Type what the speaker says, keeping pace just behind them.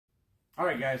All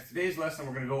right, guys, today's lesson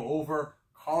we're going to go over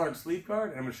collar and sleeve guard,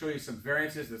 and I'm going to show you some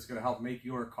variances that's going to help make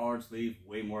your collar and sleeve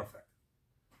way more effective.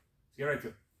 Let's get right to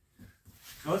it.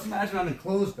 So let's imagine I'm in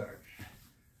closed guard.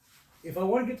 If I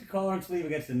want to get to collar and sleeve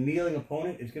against a kneeling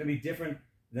opponent, it's going to be different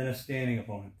than a standing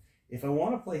opponent. If I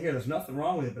want to play here, there's nothing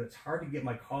wrong with it, but it's hard to get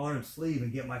my collar and sleeve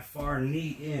and get my far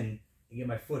knee in and get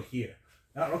my foot here.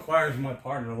 That requires my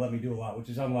partner to let me do a lot, which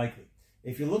is unlikely.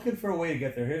 If you're looking for a way to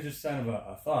get there, here's just kind of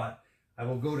a thought. I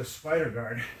will go to spider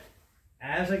guard.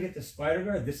 As I get to spider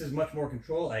guard, this is much more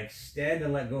control. I extend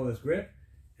and let go of this grip,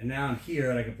 and now I'm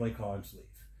here and I can play collar and sleeve.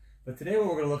 But today what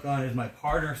we're going to look on is my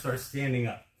partner starts standing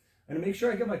up. I'm going to make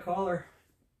sure I get my collar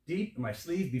deep in my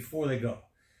sleeve before they go.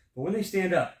 But when they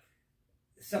stand up,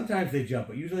 sometimes they jump,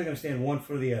 but usually they're going to stand one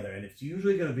foot or the other, and it's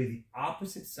usually going to be the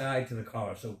opposite side to the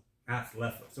collar, so that's the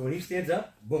left foot. So when he stands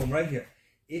up, boom, right here.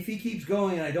 If he keeps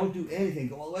going and I don't do anything,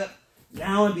 go left,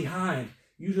 now I'm behind.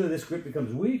 Usually this grip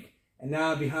becomes weak, and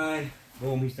now I'm behind,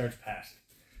 boom, he starts passing.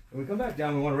 When we come back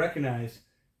down, we want to recognize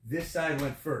this side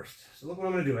went first. So look what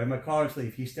I'm going to do. I have my collar and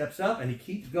sleeve. He steps up, and he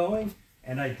keeps going,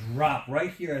 and I drop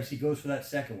right here as he goes for that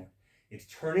second one. It's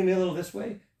turning me a little this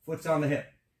way, foot's on the hip.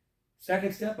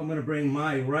 Second step, I'm going to bring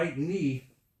my right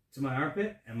knee to my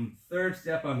armpit, and third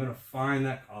step, I'm going to find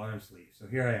that collar and sleeve. So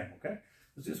here I am, okay?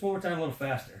 Let's do this one more time a little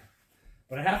faster.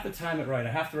 But I have to time it right. I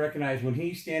have to recognize when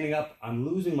he's standing up, I'm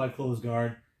losing my closed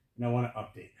guard, and I want to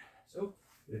update. So,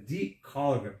 a deep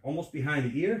collar grip, almost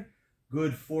behind the ear,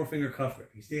 good four-finger cuff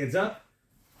grip. He stands up,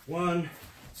 1,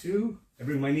 2, I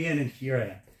bring my knee in, and here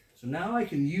I am. So now I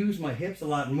can use my hips a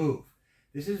lot and move.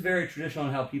 This is very traditional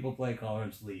on how people play collar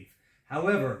and sleeve.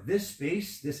 However, this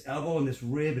space, this elbow and this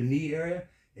rib and knee area,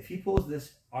 if he pulls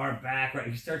this arm back, right,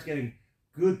 he starts getting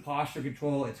good posture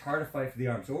control. It's hard to fight for the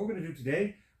arm. So what we're going to do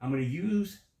today, I'm going to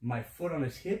use my foot on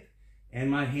his hip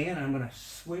and my hand. I'm going to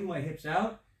swing my hips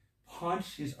out,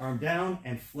 punch his arm down,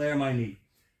 and flare my knee.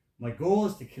 My goal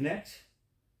is to connect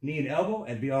knee and elbow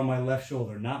and be on my left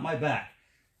shoulder, not my back.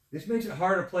 This makes it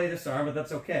harder to play this arm, but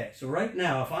that's okay. So right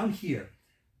now, if I'm here,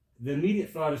 the immediate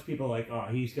thought is people are like, oh,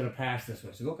 he's going to pass this way.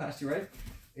 So go past your right.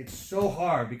 It's so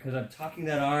hard because I'm tucking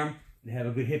that arm and have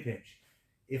a good hip hinge.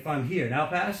 If I'm here, now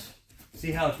pass,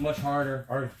 see how it's much harder,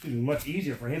 or excuse me, much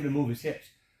easier for him to move his hips.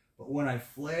 But when I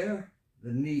flare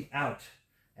the knee out,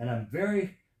 and I'm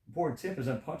very important tip is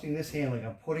I'm punching this hand like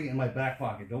I'm putting it in my back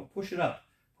pocket. Don't push it up.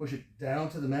 Push it down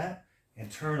to the mat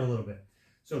and turn a little bit.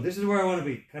 So this is where I want to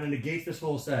be. Kind of negates this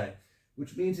whole side,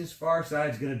 which means his far side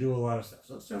is going to do a lot of stuff.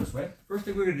 So let's turn this way. First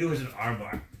thing we're going to do is an arm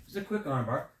bar. It's a quick arm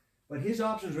bar, but his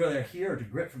options really are here to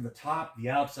grip from the top,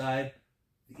 the outside,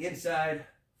 the inside,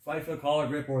 fight for the collar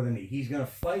grip or the knee. He's going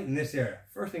to fight in this area.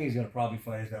 First thing he's going to probably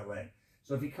fight is that leg.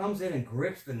 So if he comes in and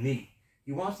grips the knee,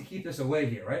 he wants to keep this away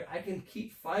here, right? I can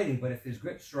keep fighting, but if his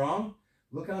grip's strong,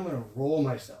 look how I'm going to roll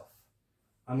myself.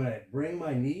 I'm going to bring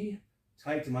my knee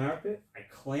tight to my armpit. I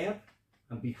clamp.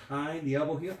 I'm behind the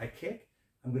elbow here. I kick.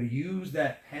 I'm going to use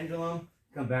that pendulum,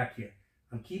 come back here.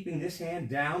 I'm keeping this hand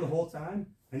down the whole time.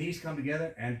 My knees come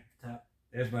together and tap.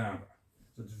 There's my arm bar.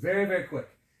 So it's very, very quick.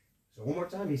 So one more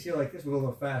time, you see it like this, we'll go a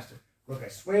little faster. Look, I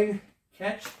swing,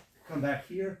 catch, come back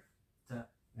here, tap,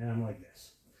 and I'm like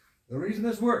this. The reason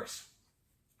this works,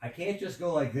 I can't just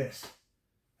go like this.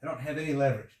 I don't have any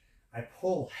leverage. I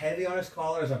pull heavy on his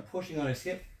collar as I'm pushing on his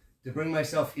hip to bring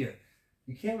myself here.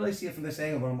 You can't really see it from this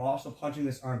angle, but I'm also punching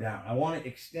this arm down. I want to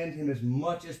extend him as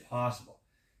much as possible.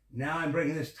 Now I'm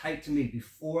bringing this tight to me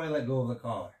before I let go of the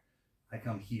collar. I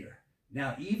come here.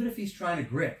 Now, even if he's trying to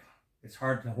grip, it's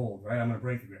hard to hold, right? I'm going to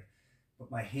break the grip. But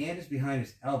my hand is behind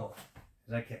his elbow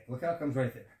as I kick. Look how it comes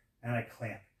right there. And I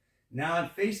clamp. Now I'm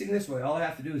facing this way. All I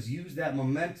have to do is use that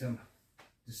momentum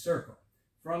to circle.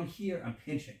 From here, I'm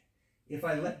pinching. If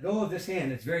I let go of this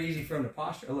hand, it's very easy for him to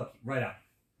posture. Oh, look, right out.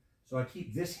 So I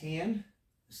keep this hand,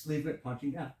 sleeve grip,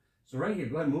 punching down. So right here,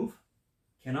 go ahead and move.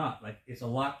 Cannot. Like, it's a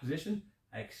locked position.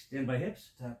 I extend my hips,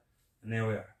 tap, and there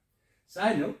we are.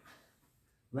 Side note,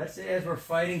 let's say as we're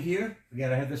fighting here,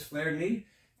 again, I have this flared knee,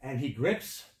 and he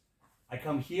grips. I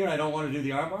come here, and I don't want to do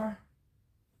the arm bar.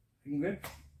 I can grip,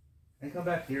 and come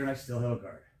back here, and I still have a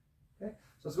guard. Okay,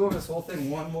 so let's go over this whole thing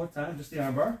one more time, just the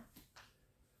arm bar.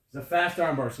 It's a fast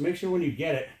arm bar, so make sure when you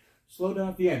get it, slow down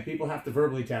at the end. People have to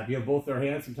verbally tap. You have both their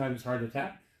hands, sometimes it's hard to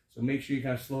tap, so make sure you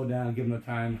kind of slow down, give them the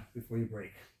time before you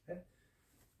break. Okay?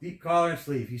 Deep collar and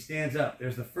sleeve. He stands up.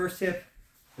 There's the first hip.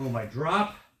 Boom, I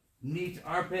drop, knee to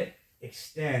armpit,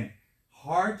 extend.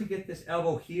 Hard to get this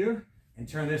elbow here and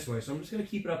turn this way. So I'm just going to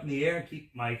keep it up in the air and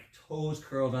keep my toes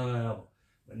curled on that elbow.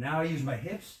 But now I use my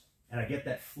hips and I get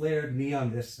that flared knee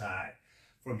on this side.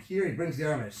 From here, he brings the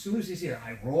arm in. As soon as he's here,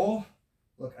 I roll.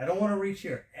 Look, I don't want to reach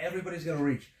here. Everybody's going to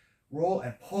reach. roll,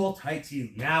 and pull tight to you.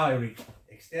 Now I reach,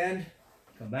 extend,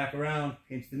 come back around,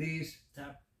 pinch the knees,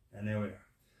 tap, and there we are.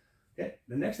 Okay,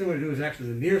 the next thing we're going to do is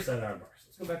actually the near side arm bars.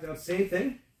 Let's go back down, same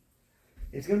thing.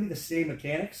 It's going to be the same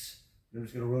mechanics. I'm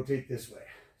just going to rotate this way.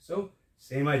 So,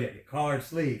 same idea. Your collared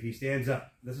sleeve, he stands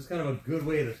up. This is kind of a good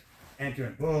way to enter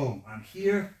in. Boom, I'm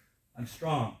here, I'm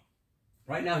strong.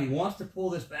 Right now, he wants to pull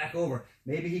this back over.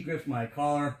 Maybe he grips my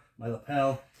collar, my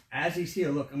lapel. As he's here,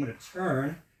 look, I'm going to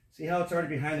turn. See how it's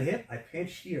already behind the hip? I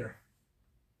pinch here.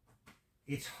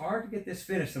 It's hard to get this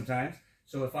finished sometimes.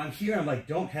 So if I'm here, I'm like,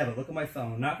 don't have it. Look at my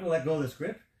thumb. I'm not going to let go of this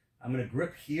grip. I'm going to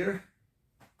grip here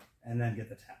and then get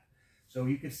the tap. So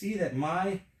you can see that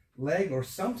my leg, or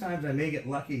sometimes I may get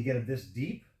lucky and get it this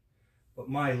deep, but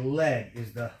my leg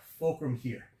is the fulcrum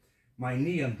here. My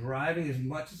knee, I'm driving as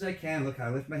much as I can. Look how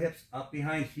I lift my hips up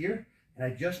behind here, and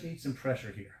I just need some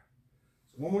pressure here.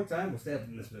 So one more time, we'll stay up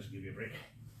in this position, give you a break.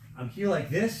 I'm here like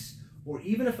this, or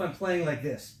even if I'm playing like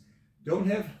this, don't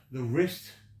have the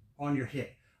wrist on your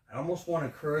hip. I almost want to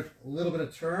encourage a little bit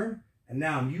of turn, and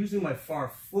now I'm using my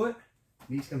far foot.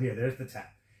 Knees come here, there's the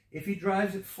tap. If he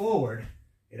drives it forward,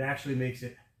 it actually makes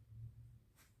it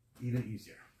even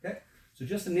easier. Okay, so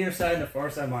just the near side and the far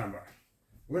side arm bar.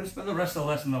 We're going to spend the rest of the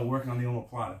lesson though working on the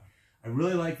omoplata. I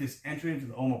really like this entry into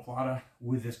the omoplata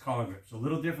with this collar grip. So a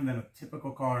little different than a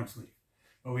typical collar and sleeve.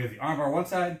 But we have the arm bar one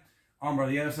side, arm bar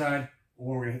the other side,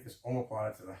 or we're going to hit this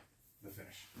omoplata to the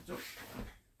finish. So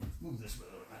let's move this way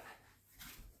a little bit.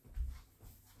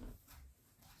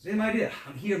 Same idea.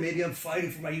 I'm here. Maybe I'm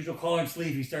fighting for my usual collar and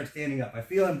sleeve. He starts standing up. I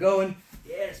feel I'm going.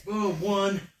 Yes, boom.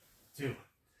 1, 2.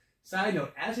 Side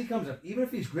note, as he comes up, even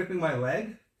if he's gripping my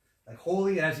leg, like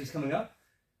holding it as he's coming up,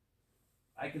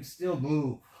 I can still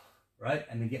move, right?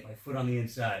 And then get my foot on the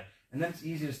inside. And then it's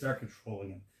easy to start controlling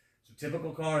him. So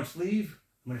typical collar and sleeve,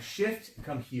 I'm going to shift and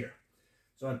come here.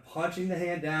 So I'm punching the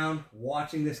hand down,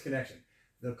 watching this connection.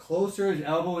 The closer his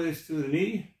elbow is to the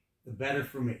knee, the better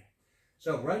for me.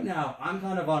 So right now, I'm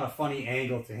kind of on a funny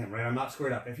angle to him, right? I'm not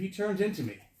squared up. If he turns into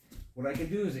me, what I can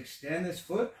do is extend this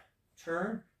foot,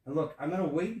 turn, and look, I'm going to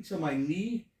wait until my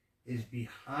knee is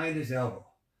behind his elbow.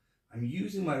 I'm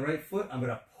using my right foot. I'm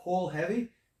going to pull heavy,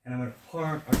 and I'm going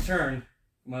to turn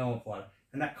my omoplata.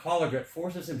 And that collar grip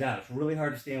forces him down. It's really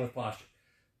hard to stand with posture.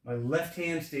 My left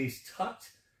hand stays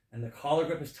tucked, and the collar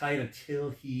grip is tight until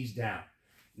he's down.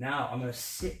 Now, I'm going to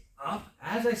sit up.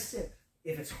 As I sit,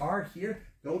 if it's hard here,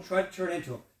 don't try to turn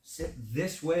into him. Sit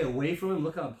this way away from him.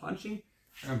 Look how I'm punching.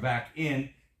 Turn back in.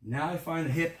 Now I find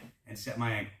the hip and set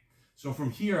my angle. So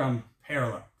from here, I'm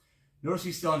parallel. Notice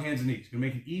he's still on hands and knees. Going to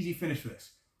make an easy finish for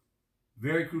this.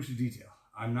 Very crucial detail.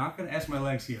 I'm not going to S my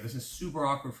legs here. This is super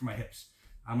awkward for my hips.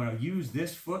 I'm going to use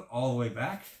this foot all the way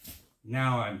back.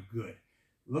 Now I'm good.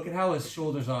 Look at how his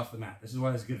shoulder's off the mat. This is why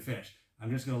this is a good finish.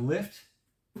 I'm just going to lift,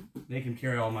 make him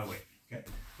carry all my weight. Okay,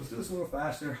 let's do this a little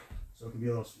faster so it can be a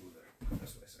little smoother.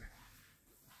 This way, sir.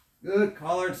 Good.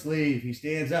 Collared sleeve. He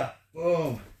stands up.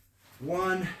 Boom.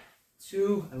 1,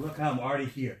 2, and look how I'm already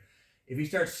here. If he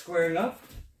starts squaring up,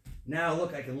 now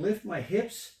look, I can lift my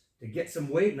hips to get some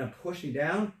weight, and I'm pushing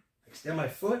down, extend my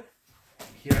foot,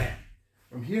 here I am.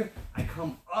 From here, I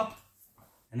come up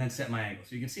and then set my angle.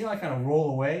 So you can see how I kind of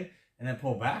roll away and then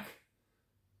pull back.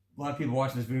 A lot of people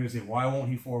watching this video say, why won't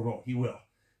he forward roll? He will.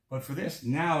 But for this,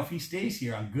 now if he stays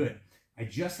here, I'm good. I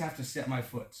just have to set my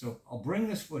foot. So I'll bring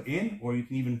this foot in, or you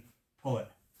can even pull it.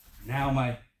 Now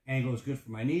my angle is good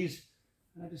for my knees,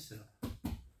 and I just sit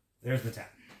up. There's the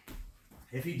tap.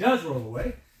 If he does roll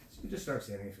away, so you can just start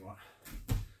standing if you want.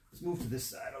 Let's move to this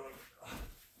side a little bit.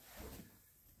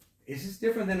 This is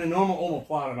different than a normal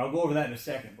omoplata, and I'll go over that in a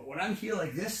second. But when I'm here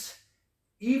like this,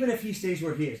 even if he stays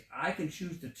where he is, I can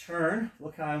choose to turn.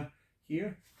 Look how I'm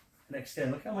here and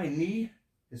extend. Look how my knee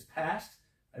is passed.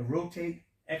 I rotate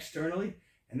externally,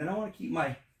 and then I want to keep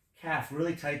my calf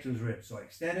really tight to his ribs. So I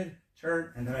extended,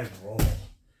 turn, and then I roll.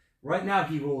 Right now,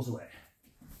 he rolls away.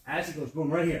 As he goes,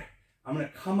 boom, right here. I'm going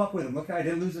to come up with him. Look how I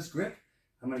didn't lose this grip.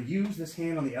 I'm going to use this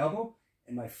hand on the elbow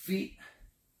and my feet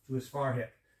to his far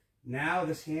hip. Now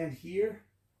this hand here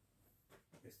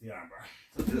is the armbar.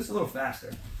 So let's do this a little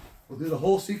faster. We'll do the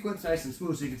whole sequence nice and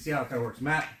smooth so you can see how it kind of works.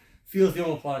 Matt feels the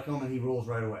omoplata come and he rolls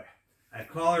right away. I have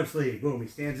collar and sleeve. Boom, he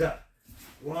stands up.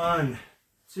 1,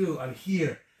 2, I'm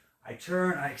here. I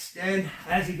turn, I extend.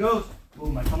 As he goes,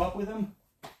 boom, I come up with him,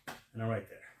 and I'm right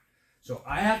there. So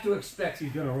I have to expect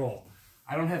he's going to roll.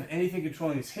 I don't have anything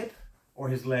controlling his hip or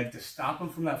his leg to stop him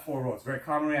from that forward roll. It's a very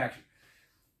common reaction.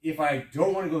 If I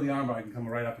don't want to go the armbar, I can come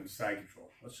right up into side control.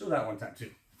 Let's show that one time too.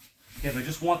 Because I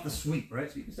just want the sweep, right?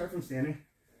 So you can start from standing.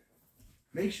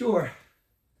 Make sure,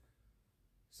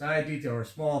 side detail or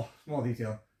small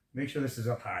detail, make sure this is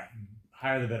up high.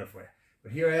 Higher the better for you.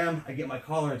 But here I am, I get my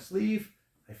collar and sleeve,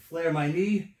 I flare my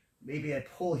knee, maybe I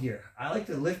pull here. I like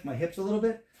to lift my hips a little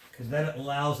bit because then it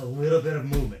allows a little bit of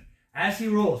movement. As he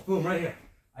rolls, boom, right here,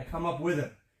 I come up with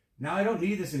him. Now I don't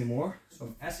need this anymore, so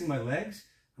I'm S'ing my legs.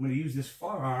 I'm going to use this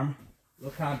far arm.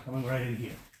 Look how I'm coming right in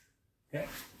here. Okay?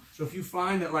 So if you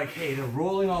find that, like, hey, they're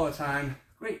rolling all the time,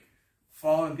 great.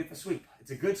 Fall and get the sweep.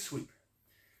 It's a good sweep.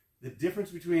 The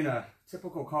difference between a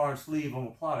typical collar and sleeve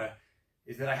omoplata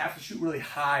is that I have to shoot really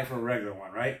high for a regular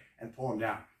one, right? And pull them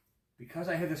down. Because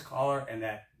I have this collar and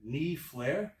that knee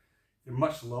flare, they're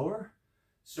much lower.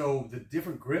 So the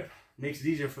different grip makes it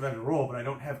easier for them to roll, but I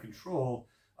don't have control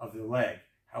of the leg.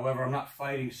 However, I'm not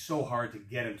fighting so hard to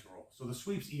get him to roll. So the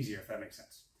sweep's easier, if that makes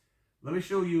sense. Let me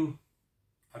show you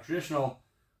a traditional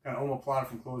kind of omoplata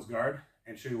from closed guard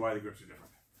and show you why the grips are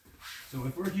different. So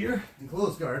if we're here in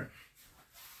closed guard,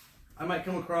 I might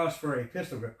come across for a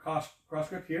pistol grip, cross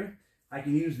grip here. I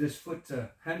can use this foot to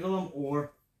handle him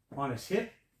or on his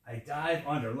hip. I dive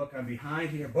under. Look, I'm behind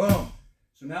here. Boom.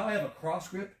 So now I have a cross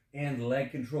grip and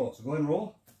leg control. So go ahead and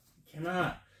roll.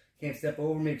 Can't step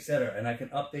over me, etc. And I can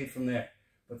update from there.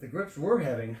 But the grips we're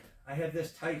having, I have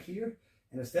this tight here.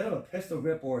 And instead of a pistol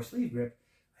grip or a sleeve grip,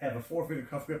 I have a 4-finger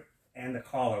cuff grip and the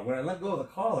collar. When I let go of the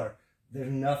collar,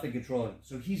 there's nothing controlling him.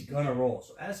 So he's going to roll.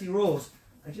 So as he rolls,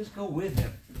 I just go with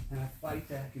him and I fight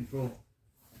that control.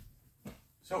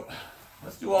 So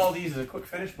let's do all these as a quick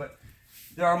finish, but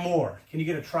there are more. Can you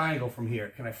get a triangle from here?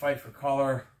 Can I fight for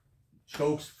collar,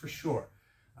 chokes? For sure.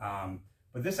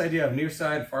 But this idea of near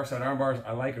side, far side arm bars,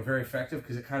 I like, are very effective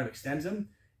because it kind of extends them.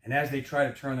 And as they try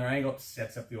to turn their angle, it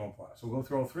sets up the omoplata. So we'll go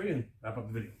through all three and wrap up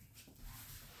the video.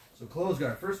 So close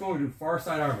guard. First one, we do far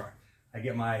side arm bar. I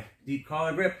get my deep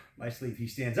collar grip, my sleeve. He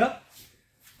stands up.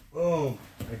 Boom.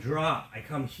 I drop. I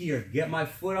come here. Get my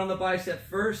foot on the bicep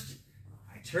first.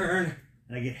 I turn,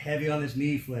 and I get heavy on this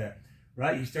knee flare.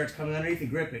 Right? He starts coming underneath and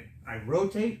gripping. I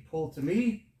rotate, pull to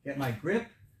me, get my grip,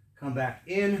 come back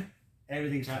in.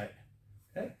 Everything's tight.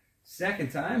 Okay?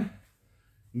 Second time,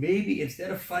 maybe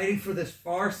instead of fighting for this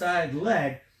far side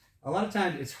leg, a lot of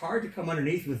times it's hard to come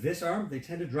underneath with this arm. They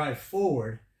tend to drive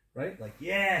forward, right? Like,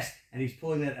 yes, and he's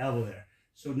pulling that elbow there.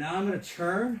 So now I'm going to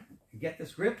turn and get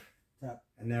this grip, tap,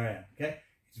 and there I am, okay?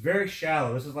 It's very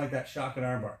shallow. This is like that shotgun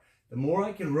arm bar. The more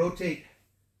I can rotate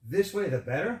this way, the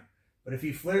better. But if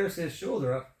he flares his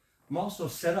shoulder up, I'm also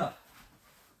set up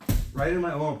right in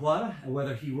my omoplata, and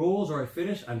whether he rolls or I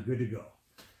finish, I'm good to go.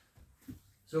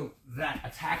 So that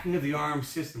attacking of the arm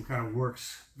system kind of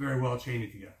works very well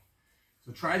chaining together.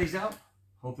 So try these out.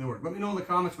 Hope they work. Let me know in the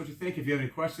comments what you think. If you have any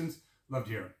questions, love to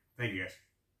hear them. Thank you, guys.